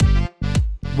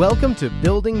Welcome to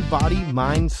Building Body,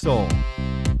 Mind, Soul.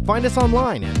 Find us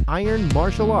online at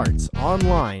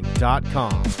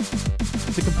ironmartialartsonline.com.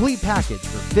 The complete package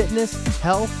for fitness,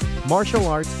 health, martial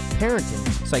arts,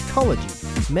 parenting, psychology,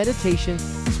 meditation,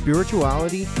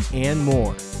 spirituality, and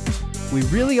more. We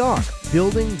really are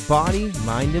building body,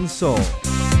 mind, and soul.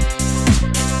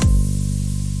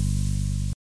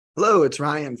 Hello, it's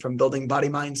Ryan from Building Body,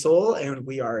 Mind, Soul, and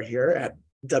we are here at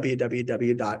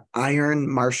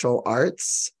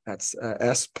www.ironmartialarts, that's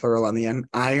S plural on the end,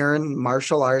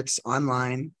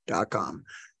 ironmartialartsonline.com.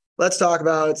 Let's talk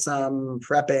about some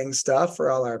prepping stuff for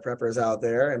all our preppers out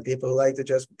there and people who like to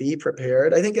just be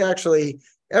prepared. I think actually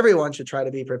everyone should try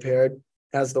to be prepared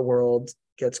as the world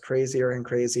gets crazier and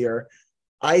crazier.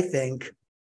 I think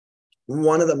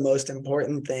one of the most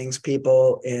important things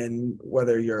people in,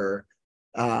 whether you're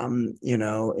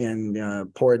in a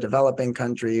poor developing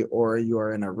country or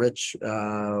you're in a rich,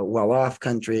 well-off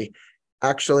country,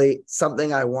 actually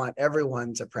something I want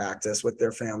everyone to practice with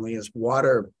their family is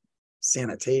water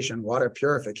sanitation, water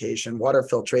purification, water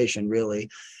filtration, really.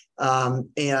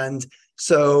 And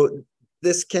so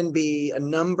this can be a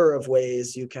number of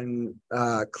ways you can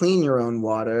clean your own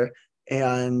water,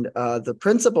 and the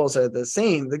principles are the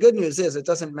same. The good news is it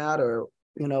doesn't matter,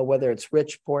 whether it's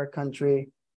rich, poor country,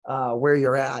 where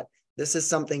you're at. This is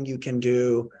something you can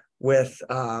do with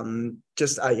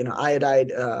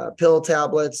iodide pill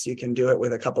tablets. You can do it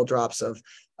with a couple drops of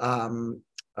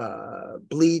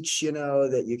bleach,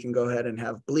 that you can go ahead and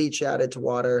have bleach added to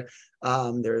water.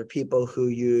 There are people who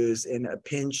use in a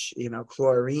pinch,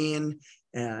 chlorine,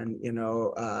 and,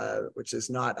 which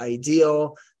is not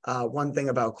ideal. One thing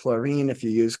about chlorine, if you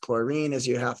use chlorine, is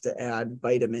you have to add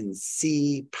vitamin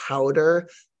C powder.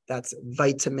 That's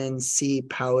vitamin C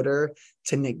powder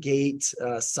to negate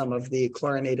some of the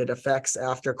chlorinated effects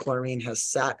after chlorine has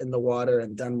sat in the water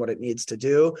and done what it needs to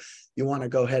do. You want to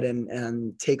go ahead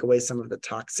and take away some of the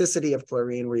toxicity of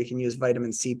chlorine, where you can use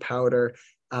vitamin C powder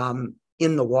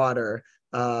in the water,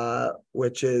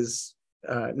 which is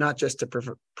not just to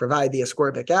provide the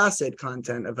ascorbic acid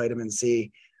content of vitamin C,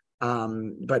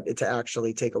 but to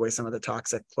actually take away some of the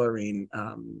toxic chlorine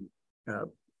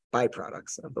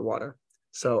byproducts of the water.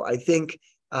 So I think,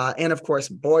 and of course,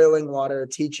 boiling water,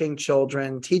 teach your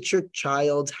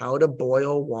child how to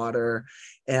boil water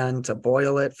and to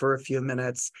boil it for a few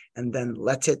minutes and then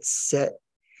let it sit,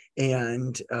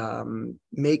 and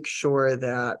make sure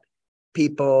that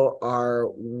people are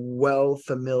well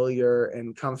familiar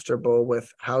and comfortable with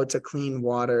how to clean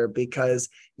water, because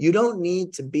you don't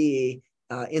need to be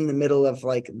in the middle of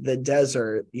like the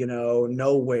desert,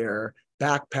 nowhere,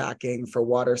 backpacking for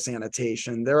water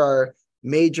sanitation. There are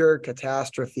major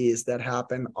catastrophes that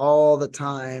happen all the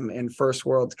time in first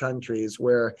world countries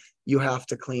where you have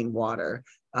to clean water.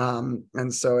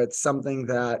 And so it's something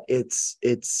that it's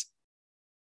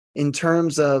in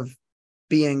terms of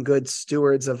being good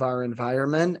stewards of our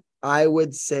environment, I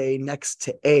would say next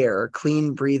to air,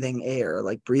 clean breathing air,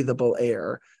 like breathable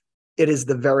air, it is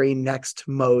the very next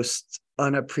most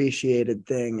unappreciated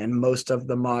thing in most of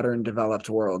the modern developed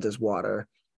world is water.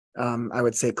 I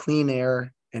would say clean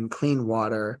air and clean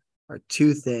water are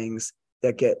two things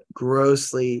that get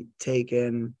grossly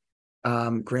taken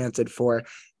granted for,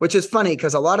 which is funny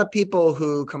because a lot of people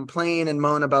who complain and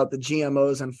moan about the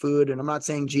GMOs in food, and I'm not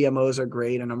saying GMOs are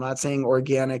great, and I'm not saying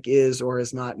organic is or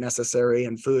is not necessary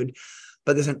in food,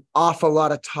 but there's an awful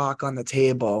lot of talk on the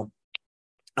table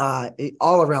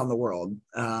all around the world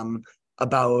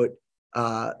about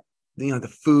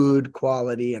the food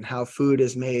quality and how food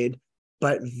is made,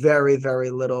 but very,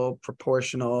 very little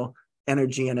proportional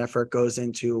energy and effort goes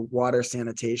into water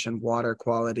sanitation, water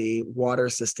quality, water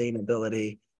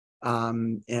sustainability,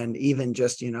 and even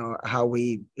just, how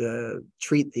we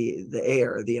treat the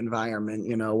air, the environment,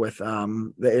 with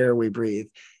the air we breathe.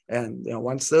 And,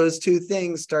 once those two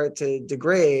things start to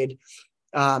degrade,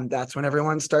 that's when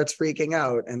everyone starts freaking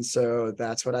out. And so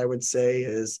that's what I would say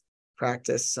is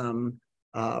practice some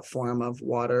form of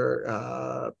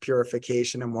water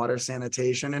purification and water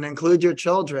sanitation, and include your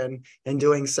children in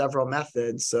doing several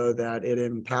methods so that it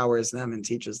empowers them and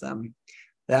teaches them.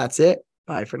 That's it.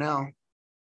 Bye for now.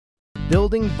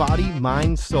 Building Body,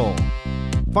 Mind, Soul.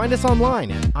 Find us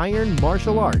online at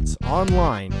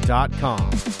ironmartialartsonline.com.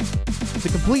 The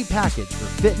complete package for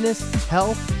fitness,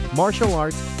 health, martial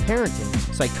arts, parenting,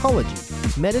 psychology,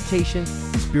 meditation,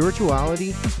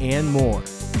 spirituality, and more.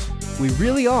 We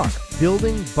really are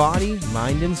building body,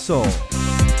 mind, and soul.